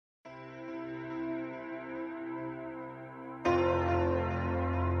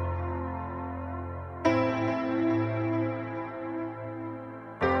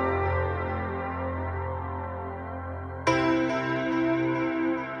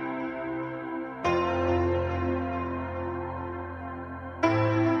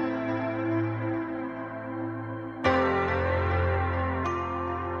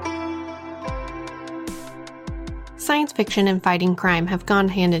science fiction and fighting crime have gone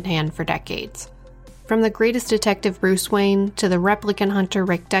hand in hand for decades. From the greatest detective Bruce Wayne to the replicant hunter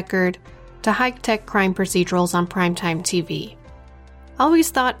Rick Deckard to high-tech crime procedurals on primetime TV. I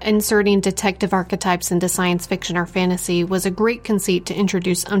always thought inserting detective archetypes into science fiction or fantasy was a great conceit to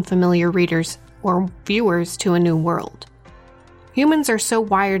introduce unfamiliar readers or viewers to a new world. Humans are so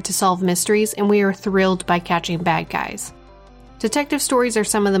wired to solve mysteries, and we are thrilled by catching bad guys. Detective stories are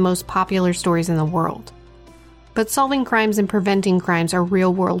some of the most popular stories in the world. But solving crimes and preventing crimes are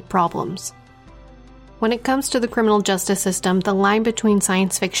real-world problems. When it comes to the criminal justice system, the line between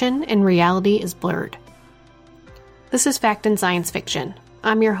science fiction and reality is blurred. This is Fact in Science Fiction.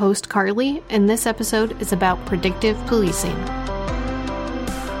 I'm your host, Carly, and this episode is about predictive policing.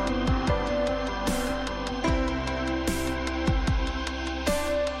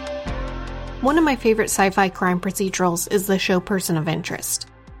 One of my favorite sci-fi crime procedurals is the show Person of Interest,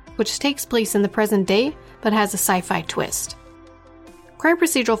 which takes place in the present day but has a sci-fi twist. Crime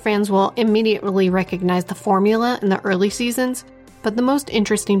procedural fans will immediately recognize the formula in the early seasons, but the most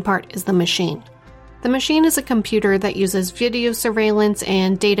interesting part is the machine. The machine is a computer that uses video surveillance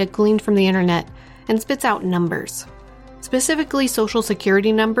and data gleaned from the internet and spits out numbers, specifically social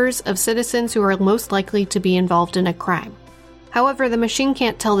security numbers of citizens who are most likely to be involved in a crime. However, the machine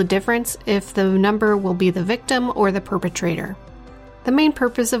can't tell the difference if the number will be the victim or the perpetrator. The main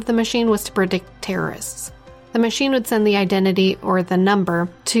purpose of the machine was to predict terrorists. The machine would send the identity or the number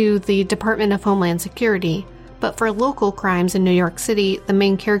to the Department of Homeland Security, but for local crimes in New York City, the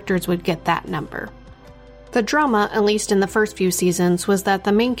main characters would get that number. The drama, at least in the first few seasons, was that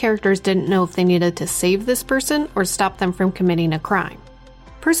the main characters didn't know if they needed to save this person or stop them from committing a crime.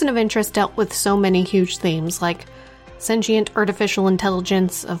 Person of Interest dealt with so many huge themes like sentient artificial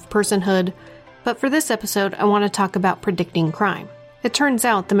intelligence of personhood, but for this episode I want to talk about predicting crime. It turns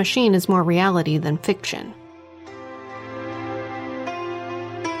out the machine is more reality than fiction.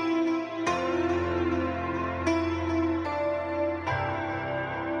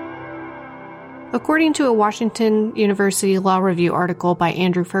 According to a Washington University Law Review article by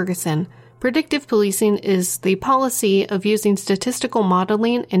Andrew Ferguson, predictive policing is the policy of using statistical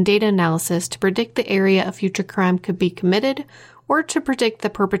modeling and data analysis to predict the area a future crime could be committed or to predict the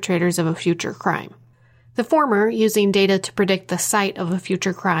perpetrators of a future crime. The former, using data to predict the site of a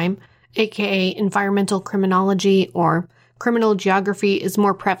future crime, aka environmental criminology or criminal geography, is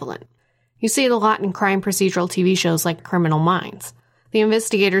more prevalent. You see it a lot in crime procedural TV shows like Criminal Minds. The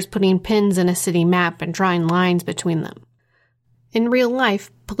investigators putting pins in a city map and drawing lines between them. In real life,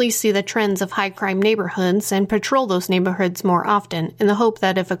 police see the trends of high-crime neighborhoods and patrol those neighborhoods more often in the hope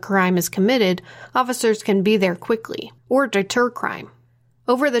that if a crime is committed, officers can be there quickly, or deter crime.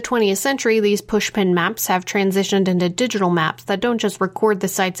 Over the 20th century, these pushpin maps have transitioned into digital maps that don't just record the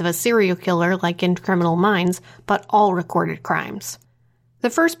sites of a serial killer like in Criminal Minds, but all recorded crimes. The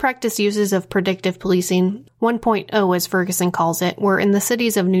first practice uses of predictive policing, 1.0 as Ferguson calls it, were in the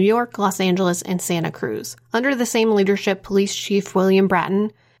cities of New York, Los Angeles, and Santa Cruz, under the same leadership Police Chief William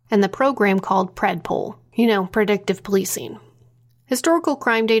Bratton, and the program called PredPol, predictive policing. Historical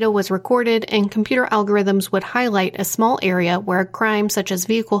crime data was recorded, and computer algorithms would highlight a small area where a crime such as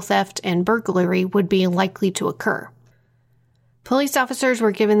vehicle theft and burglary would be likely to occur. Police officers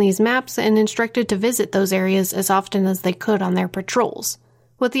were given these maps and instructed to visit those areas as often as they could on their patrols,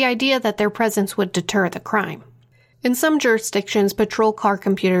 with the idea that their presence would deter the crime. In some jurisdictions, patrol car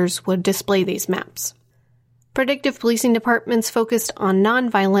computers would display these maps. Predictive policing departments focused on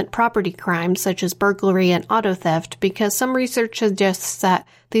nonviolent property crimes such as burglary and auto theft because some research suggests that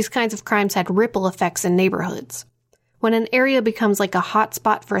these kinds of crimes had ripple effects in neighborhoods. When an area becomes like a hot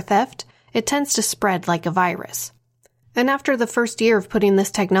spot for theft, it tends to spread like a virus. And after the first year of putting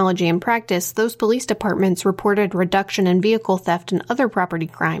this technology in practice, those police departments reported reduction in vehicle theft and other property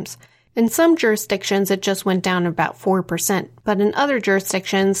crimes. In some jurisdictions, it just went down about 4%, but in other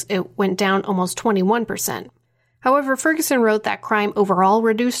jurisdictions, it went down almost 21%. However, Ferguson wrote that crime overall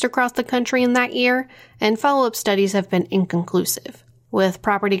reduced across the country in that year, and follow-up studies have been inconclusive, with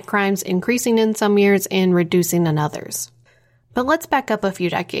property crimes increasing in some years and reducing in others. But let's back up a few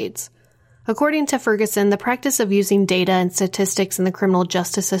decades. According to Ferguson, the practice of using data and statistics in the criminal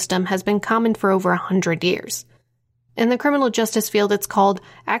justice system has been common for over 100 years. In the criminal justice field, it's called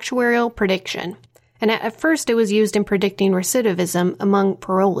actuarial prediction, and at first it was used in predicting recidivism among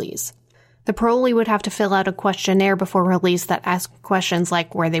parolees. The parolee would have to fill out a questionnaire before release that asked questions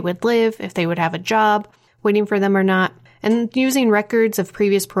like where they would live, if they would have a job, waiting for them or not, and using records of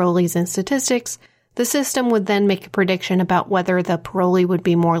previous parolees and statistics, the system would then make a prediction about whether the parolee would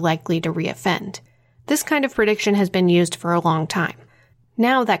be more likely to reoffend. This kind of prediction has been used for a long time.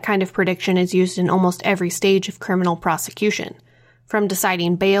 Now that kind of prediction is used in almost every stage of criminal prosecution, from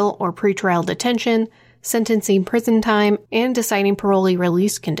deciding bail or pretrial detention, sentencing prison time, and deciding parolee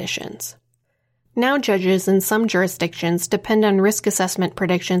release conditions. Now judges in some jurisdictions depend on risk assessment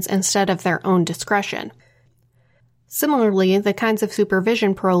predictions instead of their own discretion. Similarly, the kinds of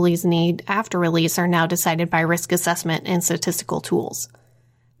supervision parolees need after release are now decided by risk assessment and statistical tools.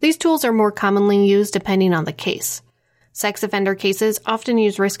 These tools are more commonly used depending on the case. Sex offender cases often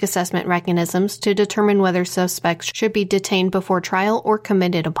use risk assessment mechanisms to determine whether suspects should be detained before trial or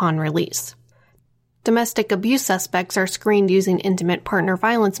committed upon release. Domestic abuse suspects are screened using intimate partner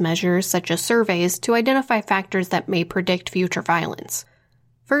violence measures such as surveys to identify factors that may predict future violence.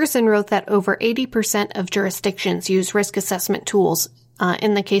 Ferguson wrote that over 80% of jurisdictions use risk assessment tools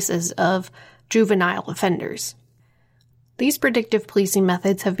in the cases of juvenile offenders. These predictive policing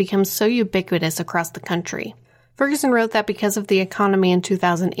methods have become so ubiquitous across the country. Ferguson wrote that because of the economy in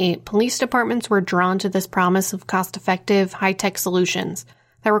 2008, police departments were drawn to this promise of cost-effective, high-tech solutions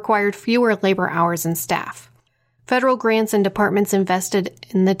that required fewer labor hours and staff. Federal grants and departments invested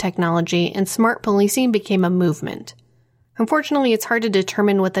in the technology, and smart policing became a movement. Unfortunately, it's hard to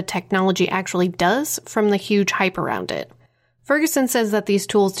determine what the technology actually does from the huge hype around it. Ferguson says that these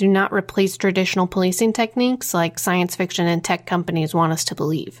tools do not replace traditional policing techniques like science fiction and tech companies want us to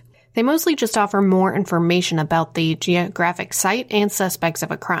believe. They mostly just offer more information about the geographic site and suspects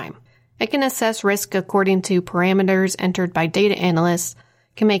of a crime. It can assess risk according to parameters entered by data analysts,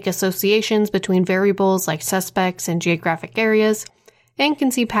 can make associations between variables like suspects and geographic areas, and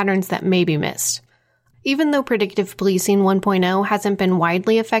can see patterns that may be missed. Even though Predictive Policing 1.0 hasn't been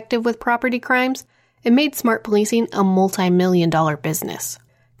widely effective with property crimes, it made smart policing a multi-million-dollar business.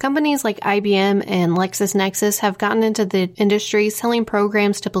 Companies like IBM and LexisNexis have gotten into the industry selling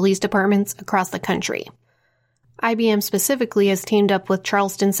programs to police departments across the country. IBM specifically has teamed up with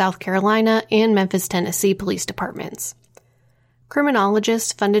Charleston, South Carolina, and Memphis, Tennessee police departments.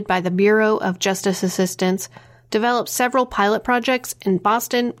 Criminologists funded by the Bureau of Justice Assistance developed several pilot projects in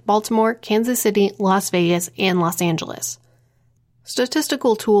Boston, Baltimore, Kansas City, Las Vegas, and Los Angeles.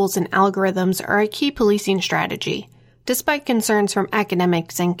 Statistical tools and algorithms are a key policing strategy, despite concerns from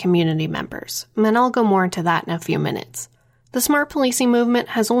academics and community members, and I'll go more into that in a few minutes. The smart policing movement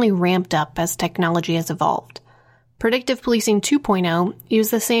has only ramped up as technology has evolved. Predictive Policing 2.0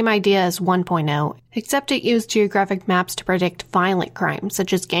 used the same idea as 1.0, except it used geographic maps to predict violent crimes,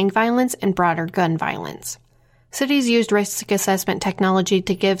 such as gang violence and broader gun violence. Cities used risk assessment technology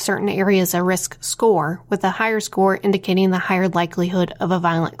to give certain areas a risk score, with a higher score indicating the higher likelihood of a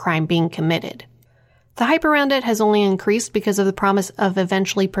violent crime being committed. The hype around it has only increased because of the promise of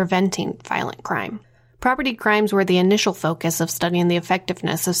eventually preventing violent crime. Property crimes were the initial focus of studying the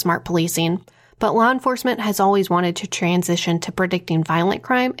effectiveness of smart policing, but law enforcement has always wanted to transition to predicting violent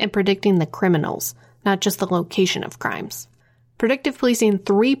crime and predicting the criminals, not just the location of crimes. Predictive Policing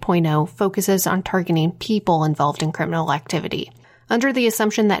 3.0 focuses on targeting people involved in criminal activity, under the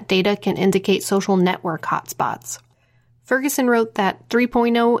assumption that data can indicate social network hotspots. Ferguson wrote that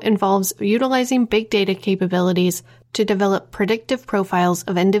 3.0 involves utilizing big data capabilities to develop predictive profiles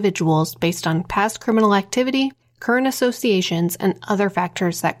of individuals based on past criminal activity, current associations, and other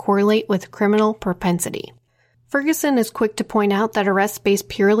factors that correlate with criminal propensity. Ferguson is quick to point out that arrests based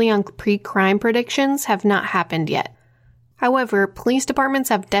purely on pre-crime predictions have not happened yet. However, police departments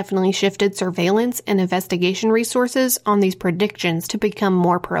have definitely shifted surveillance and investigation resources on these predictions to become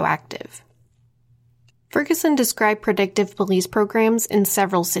more proactive. Ferguson described predictive police programs in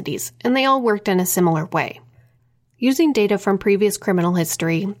several cities, and they all worked in a similar way. Using data from previous criminal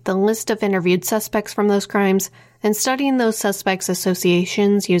history, the list of interviewed suspects from those crimes, and studying those suspects'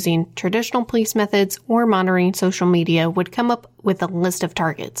 associations using traditional police methods or monitoring social media would come up with a list of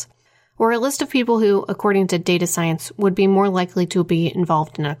targets, or a list of people who, according to data science, would be more likely to be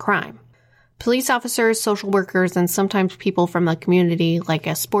involved in a crime. Police officers, social workers, and sometimes people from the community, like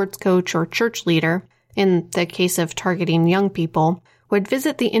a sports coach or church leader, in the case of targeting young people, would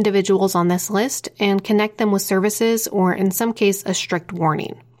visit the individuals on this list and connect them with services or, in some case, a strict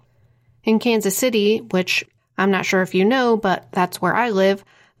warning. In Kansas City, which I'm not sure if you know, but that's where I live,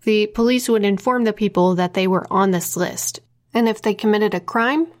 the police would inform the people that they were on this list, and if they committed a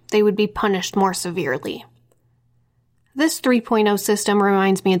crime, they would be punished more severely. This 3.0 system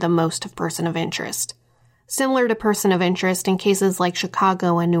reminds me the most of Person of Interest. Similar to Person of Interest in cases like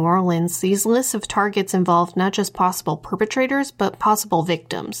Chicago and New Orleans, these lists of targets involve not just possible perpetrators, but possible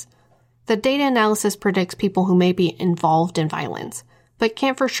victims. The data analysis predicts people who may be involved in violence, but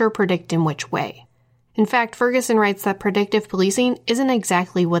can't for sure predict in which way. In fact, Ferguson writes that predictive policing isn't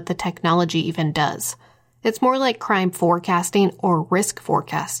exactly what the technology even does. It's more like crime forecasting or risk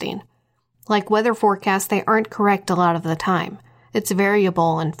forecasting. Like weather forecasts, they aren't correct a lot of the time. It's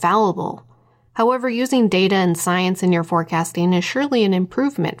variable and fallible. However, using data and science in your forecasting is surely an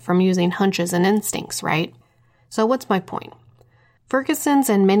improvement from using hunches and instincts, right? So what's my point? Ferguson's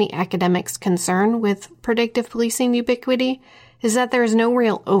and many academics' concern with predictive policing ubiquity is that there is no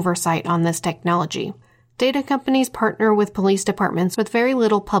real oversight on this technology. Data companies partner with police departments with very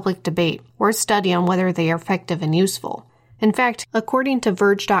little public debate or study on whether they are effective and useful. In fact, according to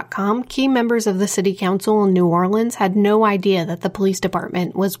Verge.com, key members of the city council in New Orleans had no idea that the police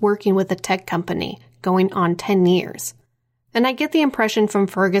department was working with a tech company going on 10 years. And I get the impression from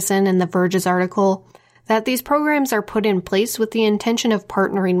Ferguson and the Verge's article that these programs are put in place with the intention of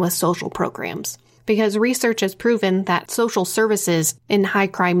partnering with social programs, because research has proven that social services in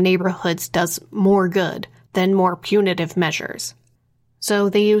high-crime neighborhoods does more good than more punitive measures. So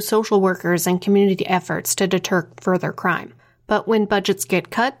they use social workers and community efforts to deter further crime. But when budgets get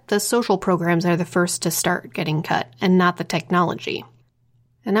cut, the social programs are the first to start getting cut, and not the technology.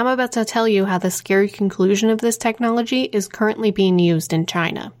 And I'm about to tell you how the scary conclusion of this technology is currently being used in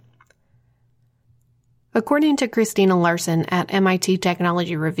China. According to Christina Larson at MIT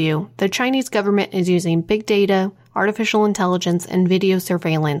Technology Review, the Chinese government is using big data, artificial intelligence, and video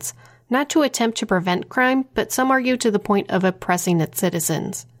surveillance not to attempt to prevent crime, but some argue to the point of oppressing its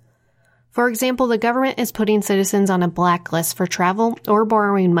citizens. For example, the government is putting citizens on a blacklist for travel or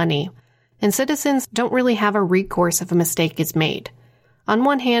borrowing money, and citizens don't really have a recourse if a mistake is made. On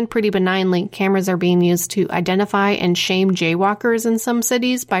one hand, pretty benignly, cameras are being used to identify and shame jaywalkers in some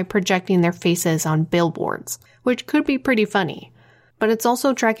cities by projecting their faces on billboards, which could be pretty funny. But it's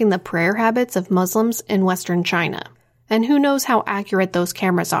also tracking the prayer habits of Muslims in Western China. And who knows how accurate those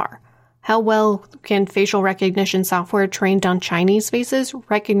cameras are? How well can facial recognition software trained on Chinese faces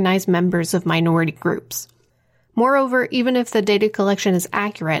recognize members of minority groups? Moreover, even if the data collection is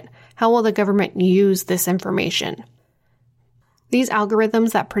accurate, how will the government use this information? These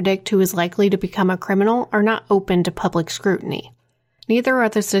algorithms that predict who is likely to become a criminal are not open to public scrutiny. Neither are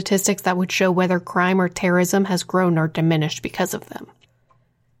the statistics that would show whether crime or terrorism has grown or diminished because of them.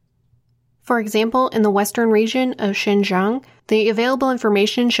 For example, in the western region of Xinjiang, the available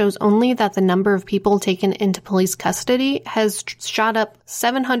information shows only that the number of people taken into police custody has shot up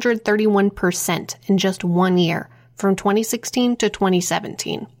 731% in just 1 year, from 2016 to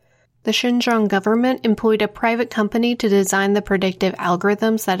 2017. The Xinjiang government employed a private company to design the predictive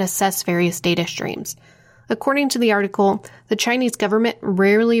algorithms that assess various data streams. According to the article, the Chinese government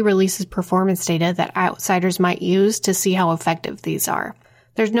rarely releases performance data that outsiders might use to see how effective these are.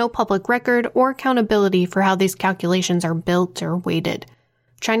 There's no public record or accountability for how these calculations are built or weighted.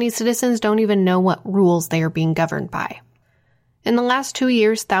 Chinese citizens don't even know what rules they are being governed by. In the last 2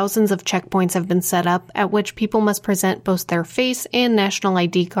 years, thousands of checkpoints have been set up at which people must present both their face and national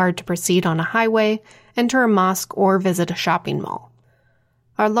ID card to proceed on a highway, enter a mosque, or visit a shopping mall.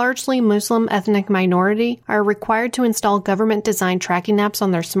 Our largely Muslim ethnic minority are required to install government-designed tracking apps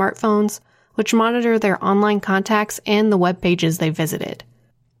on their smartphones, which monitor their online contacts and the web pages they visited.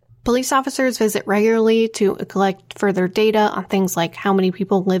 Police officers visit regularly to collect further data on things like how many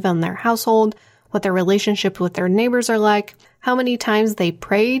people live in their household, what their relationships with their neighbors are like, how many times they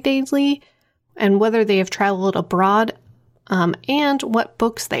pray daily, and whether they have traveled abroad, and what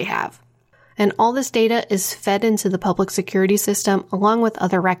books they have. And all this data is fed into the public security system along with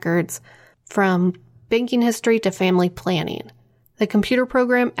other records, from banking history to family planning. The computer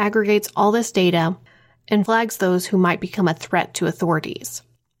program aggregates all this data and flags those who might become a threat to authorities.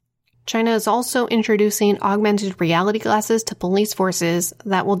 China is also introducing augmented reality glasses to police forces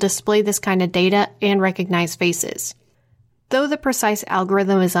that will display this kind of data and recognize faces. Though the precise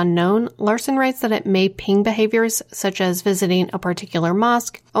algorithm is unknown, Larson writes that it may ping behaviors such as visiting a particular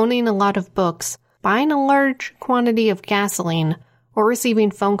mosque, owning a lot of books, buying a large quantity of gasoline, or receiving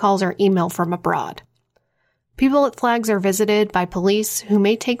phone calls or email from abroad. People it flags are visited by police who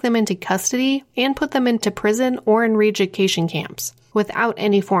may take them into custody and put them into prison or in re-education camps, without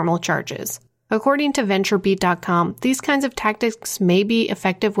any formal charges. According to VentureBeat.com, these kinds of tactics may be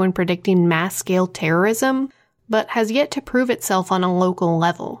effective when predicting mass-scale terrorism, but has yet to prove itself on a local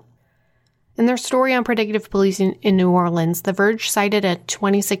level. In their story on predictive policing in New Orleans, The Verge cited a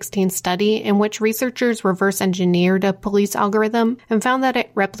 2016 study in which researchers reverse engineered a police algorithm and found that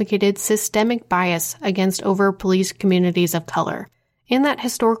it replicated systemic bias against over-policed communities of color, and that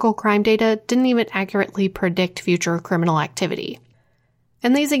historical crime data didn't even accurately predict future criminal activity.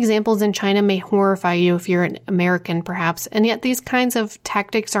 And these examples in China may horrify you if you're an American, perhaps, and yet these kinds of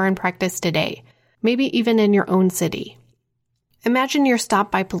tactics are in practice today, maybe even in your own city. Imagine you're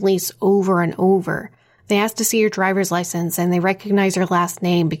stopped by police over and over. They ask to see your driver's license and they recognize your last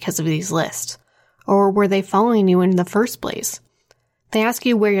name because of these lists. Or were they following you in the first place? They ask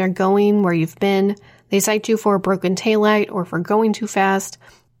you where you're going, where you've been. They cite you for a broken taillight or for going too fast,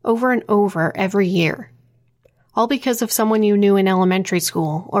 over and over every year. All because of someone you knew in elementary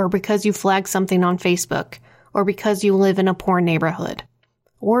school, or because you flagged something on Facebook, or because you live in a poor neighborhood,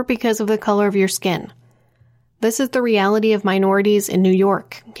 or because of the color of your skin. This is the reality of minorities in New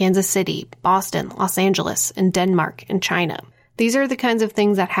York, Kansas City, Boston, Los Angeles, and Denmark, and China. These are the kinds of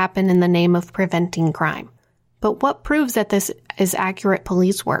things that happen in the name of preventing crime. But what proves that this is accurate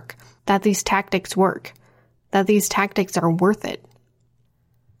police work, that these tactics work, that these tactics are worth it?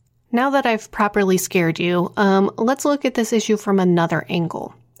 Now that I've properly scared you, let's look at this issue from another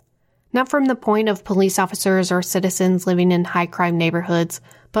angle. Not from the point of police officers or citizens living in high-crime neighborhoods,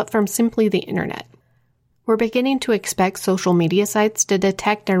 but from simply the internet. We're beginning to expect social media sites to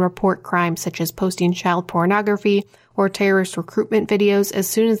detect and report crimes such as posting child pornography or terrorist recruitment videos as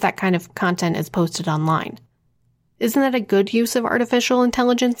soon as that kind of content is posted online. Isn't that a good use of artificial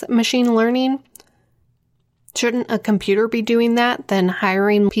intelligence machine learning? Shouldn't a computer be doing that, then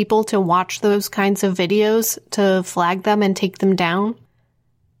hiring people to watch those kinds of videos to flag them and take them down?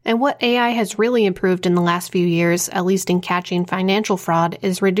 And what AI has really improved in the last few years, at least in catching financial fraud,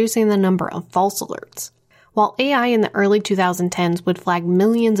 is reducing the number of false alerts. While AI in the early 2010s would flag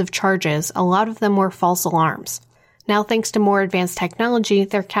millions of charges, a lot of them were false alarms. Now, thanks to more advanced technology,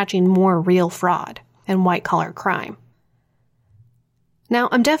 they're catching more real fraud and white-collar crime. Now,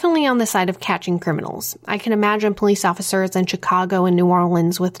 I'm definitely on the side of catching criminals. I can imagine police officers in Chicago and New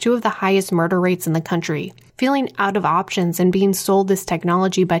Orleans with two of the highest murder rates in the country, feeling out of options and being sold this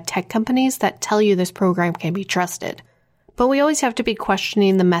technology by tech companies that tell you this program can be trusted. But we always have to be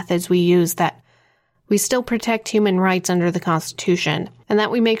questioning the methods we use, that we still protect human rights under the Constitution, and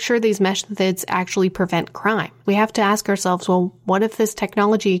that we make sure these methods actually prevent crime. We have to ask ourselves, well, what if this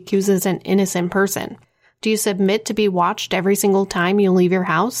technology accuses an innocent person? Do you submit to be watched every single time you leave your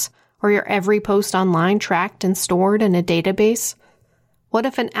house? Or your every post online tracked and stored in a database? What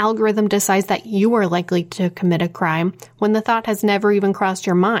if an algorithm decides that you are likely to commit a crime when the thought has never even crossed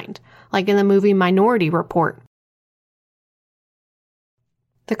your mind, like in the movie Minority Report?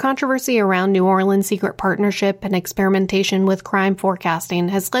 The controversy around New Orleans' secret partnership and experimentation with crime forecasting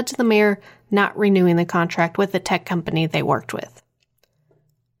has led to the mayor not renewing the contract with the tech company they worked with.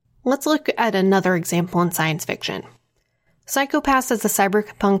 Let's look at another example in science fiction. Psycho-Pass is a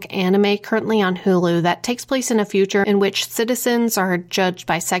cyberpunk anime currently on Hulu that takes place in a future in which citizens are judged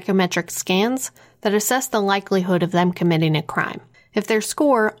by psychometric scans that assess the likelihood of them committing a crime. If their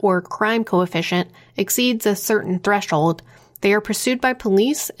score, or crime coefficient, exceeds a certain threshold, they are pursued by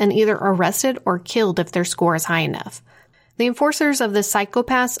police and either arrested or killed if their score is high enough. The enforcers of the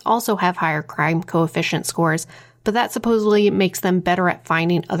Psycho-Pass also have higher crime coefficient scores, but that supposedly makes them better at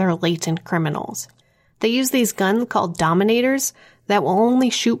finding other latent criminals. They use these guns called Dominators that will only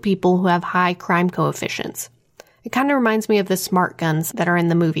shoot people who have high crime coefficients. It kind of reminds me of the smart guns that are in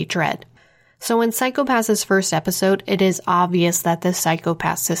the movie Dredd. So in Psycho-Pass's first episode, it is obvious that the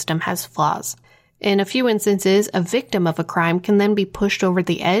Psycho-Pass system has flaws. In a few instances, a victim of a crime can then be pushed over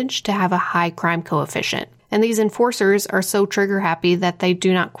the edge to have a high crime coefficient. And these enforcers are so trigger-happy that they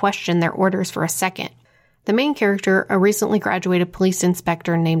do not question their orders for a second. The main character, a recently graduated police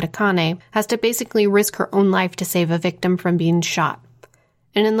inspector named Akane, has to basically risk her own life to save a victim from being shot.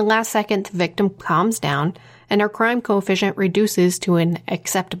 And in the last second, the victim calms down, and her crime coefficient reduces to an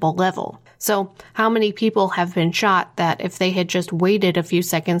acceptable level. So, how many people have been shot that if they had just waited a few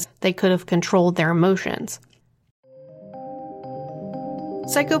seconds, they could have controlled their emotions?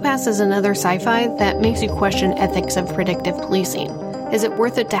 Psycho-Pass is another sci-fi that makes you question ethics of predictive policing. Is it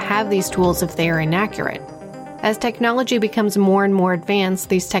worth it to have these tools if they are inaccurate? As technology becomes more and more advanced,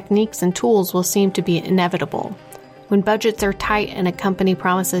 these techniques and tools will seem to be inevitable. When budgets are tight and a company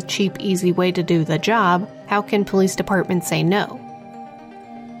promises a cheap, easy way to do the job, how can police departments say no?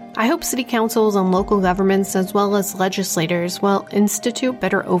 I hope city councils and local governments, as well as legislators, will institute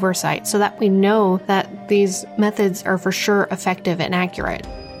better oversight so that we know that these methods are for sure effective and accurate.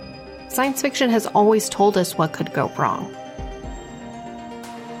 Science fiction has always told us what could go wrong.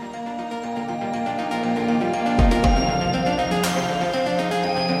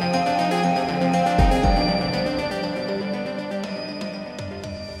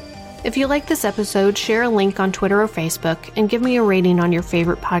 If you like this episode, share a link on Twitter or Facebook and give me a rating on your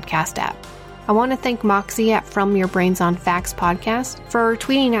favorite podcast app. I want to thank Moxie at From Your Brains on Facts podcast for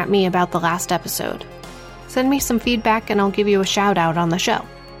tweeting at me about the last episode. Send me some feedback and I'll give you a shout out on the show.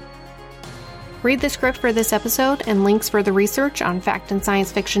 Read the script for this episode and links for the research on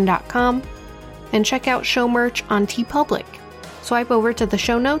factandsciencefiction.com. and check out show merch on TeePublic. Swipe over to the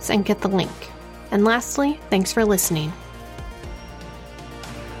show notes and get the link. And lastly, thanks for listening.